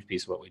just a huge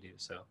piece of what we do.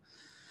 So.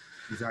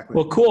 Exactly.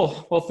 Well,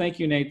 cool. Well, thank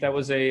you, Nate. That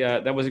was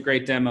a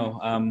great demo.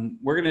 I'm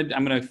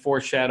gonna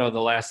foreshadow the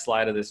last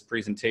slide of this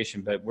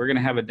presentation, but we're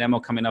gonna have a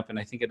demo coming up in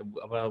I think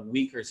about a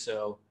week or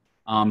so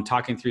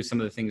talking through some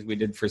of the things we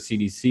did for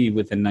CDC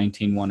within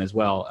 19.1 as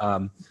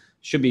well.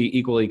 Should be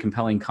equally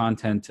compelling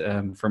content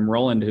from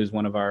Roland, who's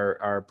one of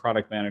our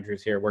product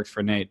managers here, works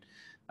for Nate.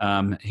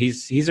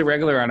 He's a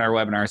regular on our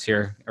webinars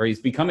here, or he's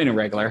becoming a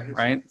regular,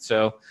 right?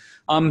 So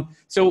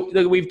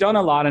we've done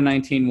a lot in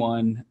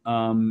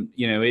 19.1.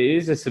 It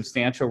is a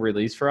substantial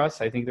release for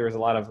us. I think there was a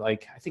lot of I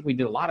think we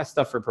did a lot of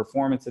stuff for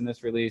performance in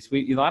this release.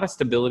 A lot of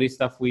stability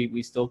stuff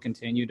we still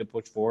continue to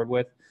push forward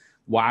with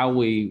while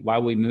we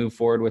move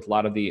forward with a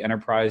lot of the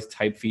enterprise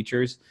type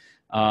features.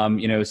 Some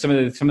of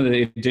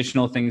the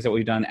additional things that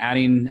we've done,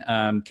 adding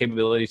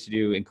capabilities to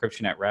do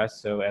encryption at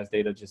rest. So as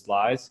data just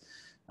lies,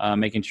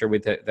 making sure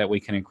that we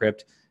can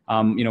encrypt.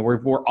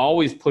 We're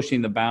always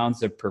pushing the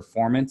bounds of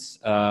performance.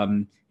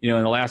 In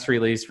the last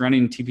release,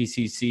 running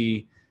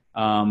TPCC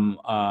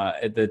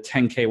at the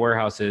 10K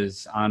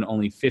warehouses on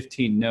only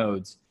 15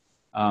 nodes.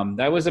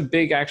 That was a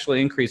big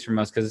actually increase from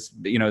us because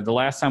the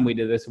last time we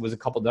did this, it was a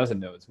couple dozen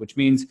nodes, which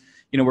means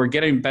we're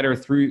getting better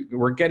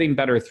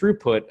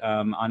throughput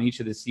on each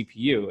of the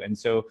CPU, and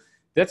so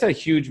that's a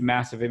huge,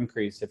 massive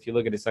increase. If you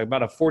look at it, it's like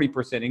about a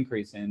 40%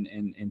 increase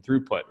in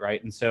throughput,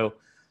 right? And so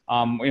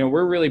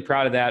we're really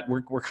proud of that.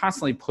 We're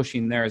constantly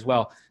pushing there as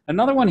well.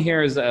 Another one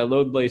here is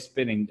load-based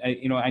spinning.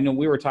 I know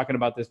we were talking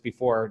about this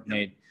before,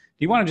 Nate. Do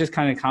you want to just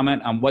kind of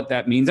comment on what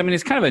that means? I mean,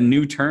 it's kind of a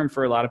new term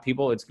for a lot of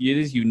people. It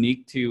is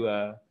unique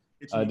to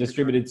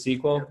distributed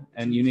SQL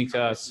and unique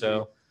to us.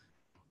 So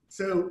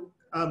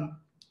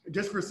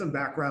just for some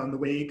background, the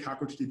way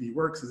CockroachDB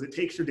works is it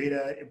takes your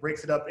data, it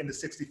breaks it up into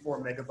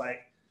 64 megabyte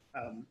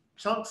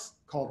chunks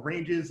called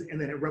ranges, and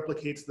then it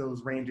replicates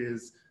those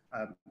ranges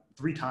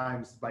 3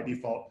 times by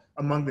default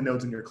among the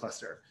nodes in your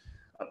cluster.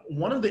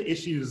 One of the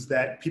issues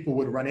that people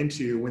would run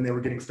into when they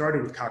were getting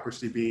started with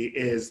CockroachDB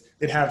is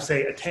they'd have,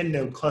 say, a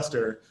 10-node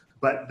cluster,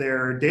 but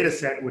their data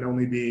set would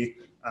only be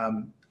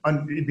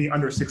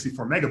under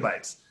 64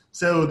 megabytes.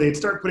 So they'd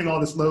start putting all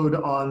this load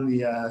on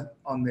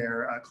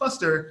their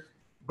cluster,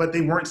 but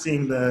they weren't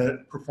seeing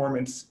the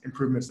performance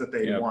improvements that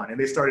they want. And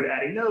they started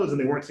adding nodes, and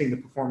they weren't seeing the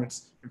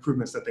performance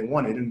improvements that they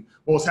wanted. And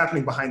what was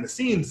happening behind the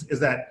scenes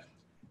is that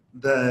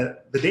the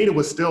data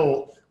was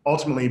still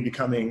ultimately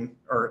becoming,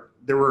 or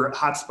there were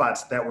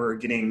hotspots that were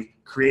getting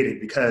created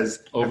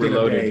because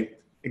overloaded.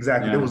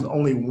 Exactly. Yeah. There was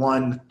only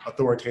one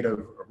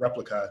authoritative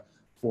replica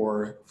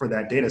for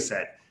that data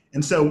set.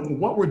 And so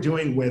what we're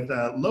doing with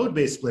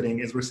load-based splitting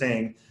is we're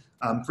saying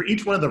for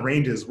each one of the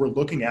ranges, we're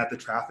looking at the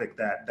traffic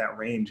that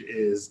range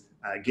is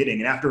getting.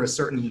 And after a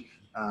certain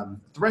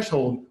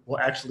threshold, we'll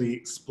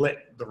actually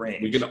split the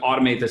range. We can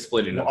automate the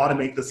splitting. We'll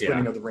automate the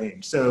splitting of the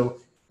range. So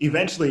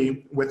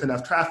eventually, with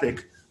enough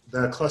traffic,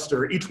 the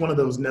cluster, each one of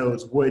those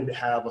nodes would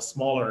have a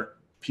smaller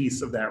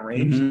piece of that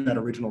range, that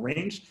original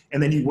range,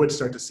 and then you would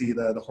start to see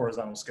the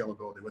horizontal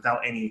scalability without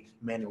any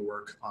manual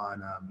work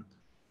on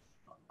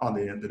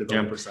the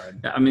developer side.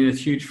 I mean, it's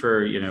huge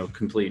for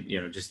complete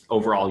just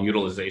overall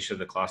utilization of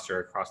the cluster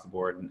across the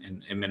board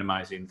and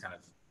minimizing kind of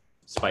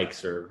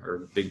spikes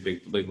or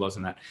big lows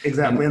in that.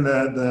 Exactly, and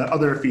the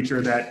other feature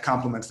that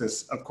complements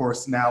this, of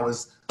course, now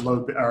is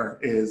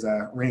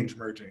range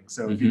merging.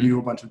 So if you do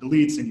a bunch of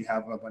deletes and you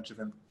have a bunch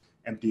of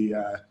empty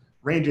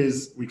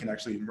ranges, we can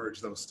actually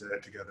merge those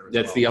together.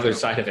 That's the other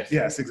side of it.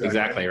 Yes, exactly.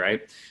 Exactly,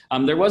 right?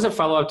 There was a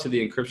follow-up to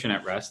the encryption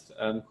at rest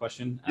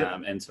question,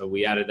 and so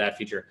we added that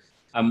feature.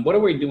 What are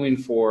we doing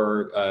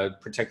for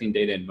protecting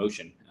data in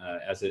motion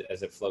as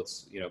it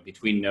floats,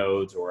 between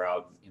nodes or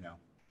out,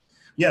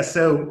 Yeah,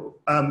 so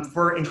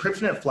for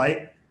encryption at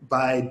flight,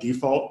 by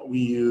default, we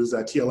use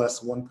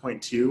TLS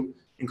 1.2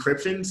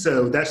 encryption.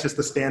 So that's just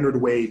the standard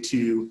way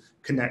to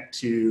connect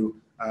to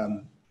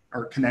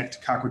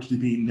connect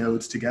CockroachDB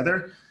nodes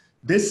together.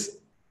 This,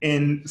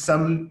 in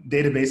some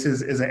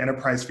databases, is an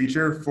enterprise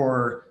feature.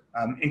 For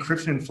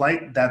encryption in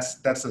flight,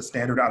 that's a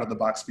standard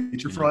out-of-the-box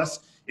feature for us.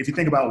 If you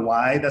think about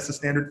why that's a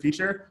standard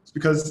feature, it's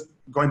because,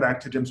 going back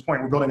to Jim's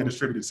point, we're building a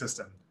distributed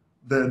system.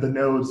 The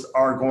nodes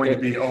are going to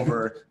be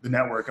over the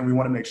network, and we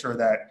want to make sure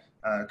that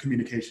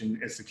communication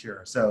is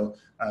secure. So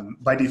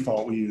by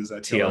default, we use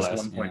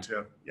TLS 1.2.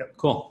 Yeah. Yep.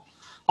 Cool.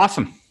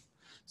 Awesome.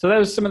 So that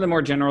was some of the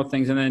more general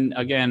things. And then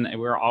again,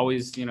 we're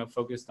always,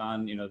 focused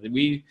on,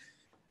 we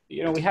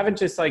haven't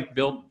just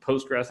built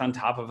Postgres on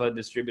top of a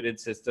distributed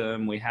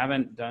system. We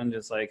haven't done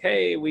just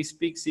hey, we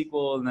speak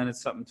SQL and then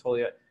it's something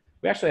totally.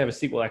 We actually have a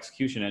SQL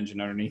execution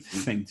engine underneath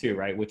this thing too,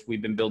 right? Which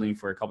we've been building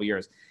for a couple of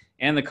years,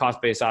 and the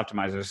cost-based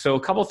optimizers. So a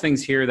couple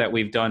things here that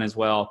we've done as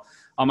well.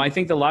 I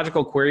think the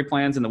logical query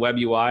plans in the web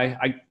UI,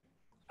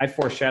 I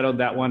foreshadowed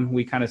that one.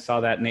 We kind of saw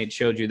that. Nate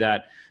showed you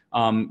that.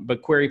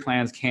 But query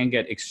plans can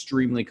get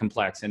extremely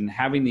complex, and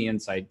having the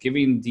insight,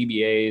 giving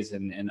DBAs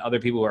and other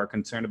people who are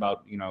concerned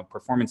about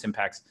performance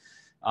impacts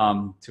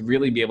to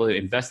really be able to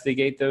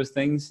investigate those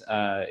things,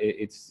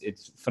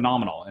 it's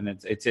phenomenal, and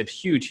it's a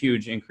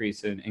huge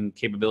increase in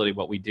capability of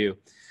what we do.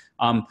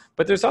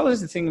 But there's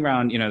always the thing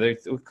around,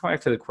 we'll come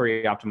back to the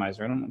query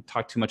optimizer. I don't want to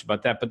talk too much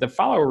about that, but the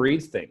follow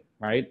reads thing,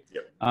 right?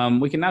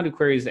 Yep. We can now do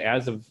queries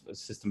as of a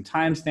system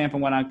timestamp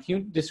and whatnot. Can you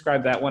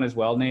describe that one as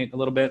well, Nate, a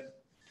little bit?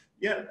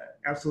 Yeah,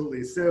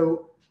 absolutely.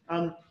 So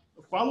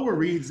follower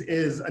reads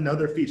is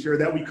another feature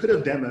that we could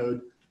have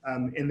demoed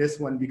in this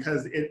one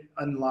because it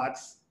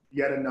unlocks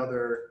yet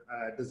another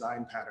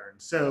design pattern.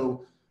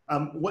 So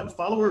what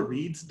follower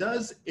reads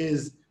does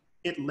is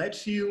it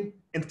lets you,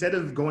 instead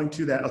of going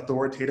to that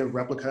authoritative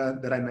replica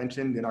that I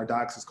mentioned in our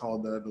docs is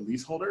called the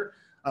leaseholder,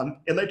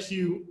 it lets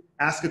you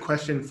ask a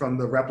question from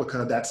the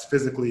replica that's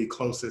physically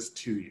closest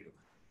to you.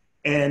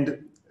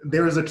 And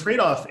there is a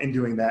trade-off in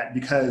doing that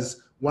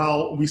because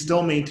while we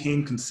still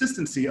maintain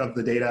consistency of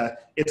the data,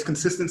 it's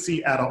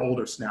consistency at an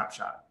older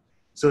snapshot.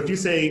 So if you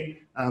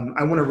say,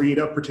 I want to read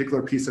a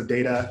particular piece of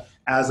data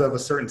as of a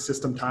certain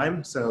system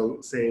time, so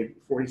say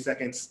 40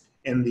 seconds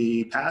in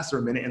the past or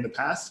a minute in the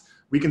past,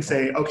 we can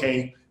say,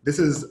 okay, this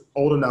is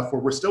old enough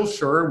where we're still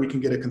sure we can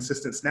get a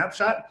consistent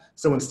snapshot.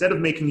 So instead of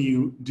making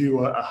you do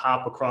a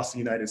hop across the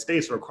United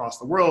States or across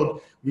the world,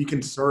 we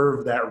can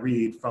serve that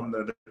read from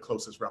the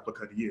closest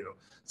replica to you.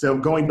 So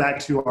going back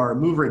to our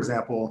mover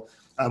example,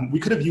 we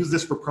could have used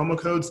this for promo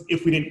codes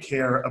if we didn't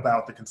care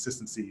about the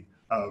consistency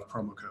of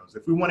promo codes.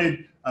 If we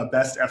wanted a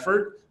best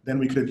effort, then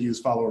we could have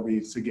used follower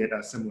reads to get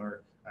a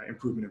similar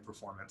improvement in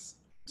performance.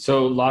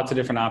 So lots of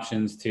different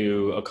options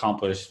to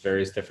accomplish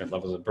various different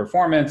levels of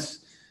performance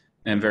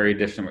and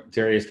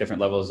various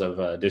different levels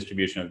of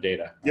distribution of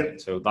data. Right?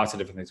 Yep. So lots of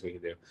different things we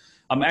could do.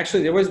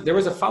 Actually, there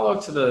was a follow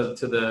up to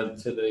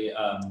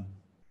the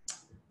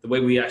way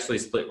we actually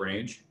split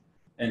range.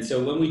 And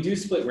so when we do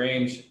split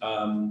range,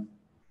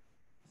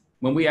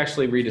 when we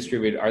actually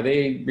redistribute, are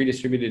they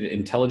redistributed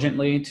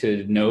intelligently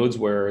to nodes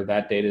where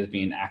that data is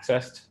being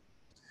accessed?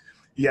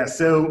 Yeah.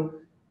 So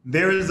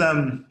there's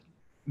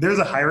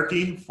a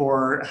hierarchy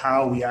for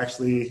how we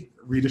actually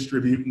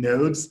redistribute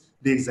nodes.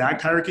 The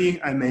exact hierarchy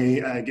I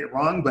may get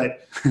wrong,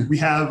 but we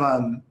have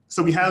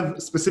we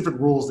have specific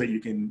rules that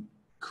you can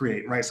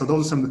create, right? So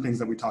those are some of the things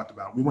that we talked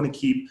about. We want to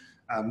keep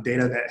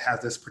data that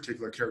has this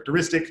particular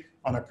characteristic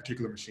on a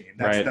particular machine.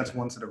 That's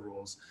one set of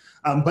rules.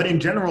 But in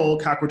general,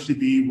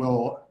 CockroachDB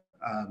will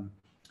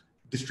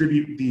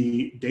distribute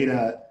the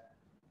data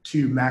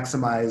to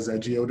maximize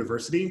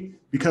geodiversity,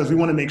 because we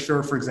want to make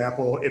sure, for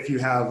example, if you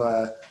have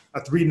a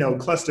 3-node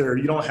cluster,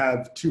 you don't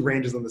have 2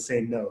 ranges on the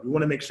same node. We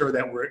want to make sure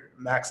that we're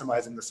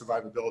maximizing the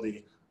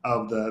survivability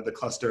of the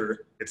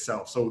cluster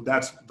itself. So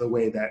that's the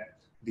way that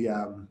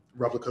the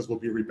replicas will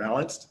be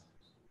rebalanced.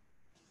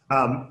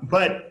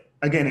 But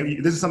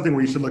again, this is something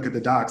where you should look at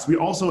the docs. We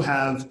also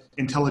have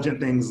intelligent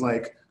things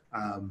like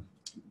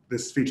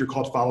this feature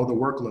called follow the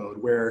workload,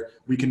 where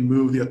we can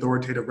move the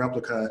authoritative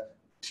replica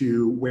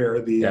to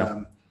where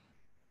the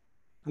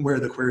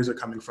queries are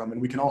coming from.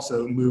 And we can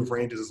also move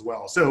ranges as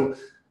well. So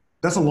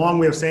that's a long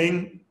way of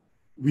saying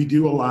we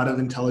do a lot of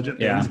intelligent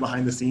things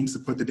behind the scenes to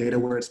put the data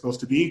where it's supposed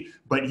to be,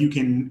 but you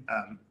can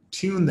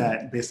tune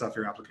that based off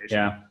your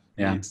application.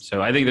 Yeah.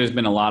 So I think there's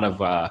been a lot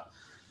of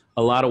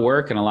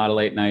work and a lot of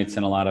late nights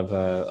and a lot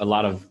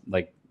of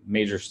like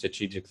major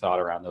strategic thought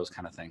around those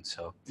kind of things.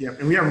 So yeah,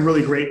 and we have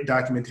really great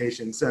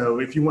documentation. So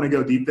if you want to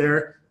go deep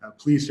there,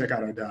 please check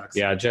out our docs.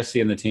 Yeah, Jesse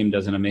and the team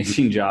does an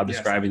amazing job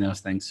describing those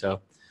things.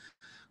 So,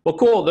 well,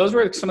 cool. Those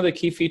were some of the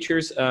key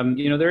features.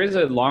 There is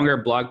a longer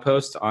blog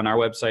post on our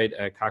website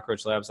at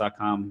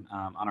cockroachlabs.com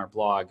on our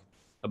blog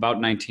about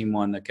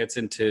 19.1 that gets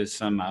into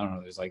some, I don't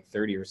know, there's like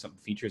 30 or something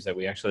features that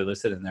we actually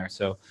listed in there.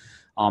 So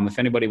if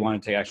anybody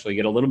wanted to actually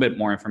get a little bit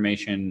more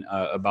information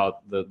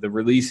about the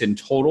release in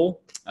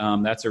total,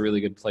 that's a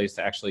really good place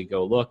to actually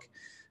go look.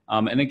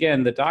 And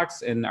again, the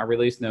docs and our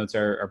release notes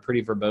are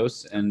pretty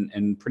verbose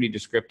and pretty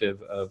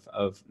descriptive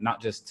of not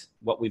just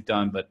what we've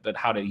done, but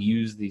how to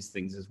use these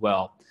things as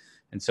well.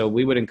 And so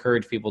we would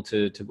encourage people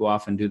to go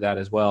off and do that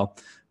as well.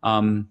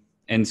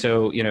 And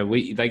so,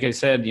 we, like I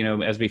said,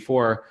 as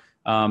before,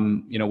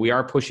 we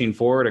are pushing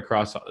forward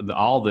across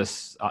all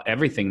this,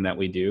 everything that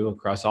we do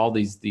across all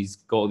these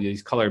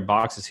colored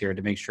boxes here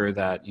to make sure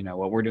that,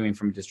 what we're doing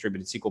from a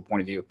distributed SQL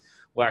point of view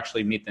will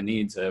actually meet the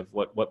needs of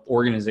what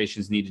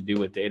organizations need to do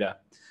with data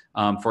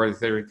for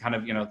their kind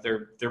of,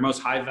 their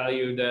most high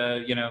valued,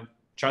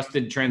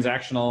 trusted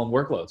transactional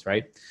workloads,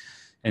 right?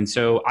 And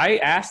so I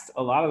asked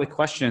a lot of the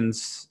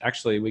questions.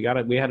 Actually, we had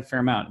a fair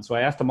amount. And so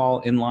I asked them all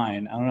in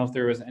line. I don't know if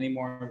there was any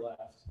more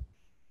left.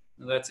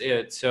 That's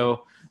it.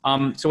 So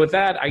with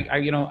that,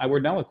 we're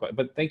done with questions.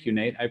 But thank you,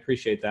 Nate. I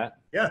appreciate that.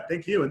 Yeah,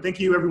 thank you. And thank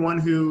you everyone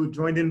who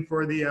joined in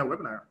for the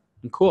webinar.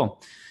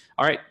 Cool.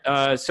 All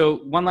right. So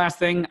one last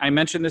thing. I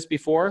mentioned this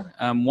before.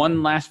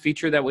 One last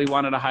feature that we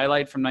wanted to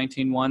highlight from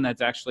 19.1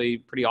 that's actually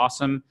pretty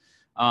awesome.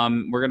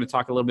 We're going to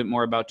talk a little bit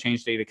more about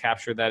change data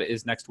capture. That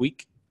is next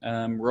week.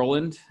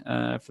 Roland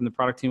from the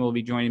product team will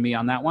be joining me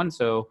on that one.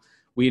 So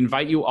we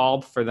invite you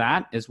all for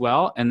that as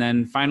well. And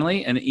then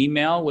finally, an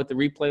email with the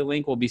replay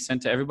link will be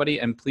sent to everybody.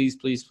 And please,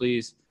 please,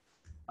 please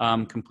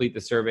complete the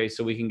survey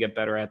so we can get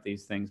better at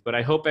these things. But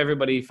I hope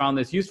everybody found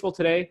this useful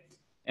today.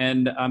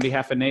 And on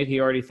behalf of Nate, he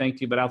already thanked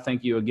you, but I'll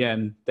thank you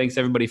again. Thanks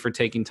everybody for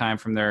taking time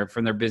from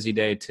their busy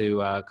day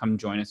to come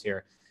join us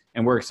here.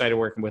 And we're excited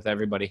working with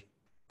everybody.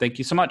 Thank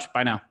you so much.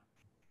 Bye now.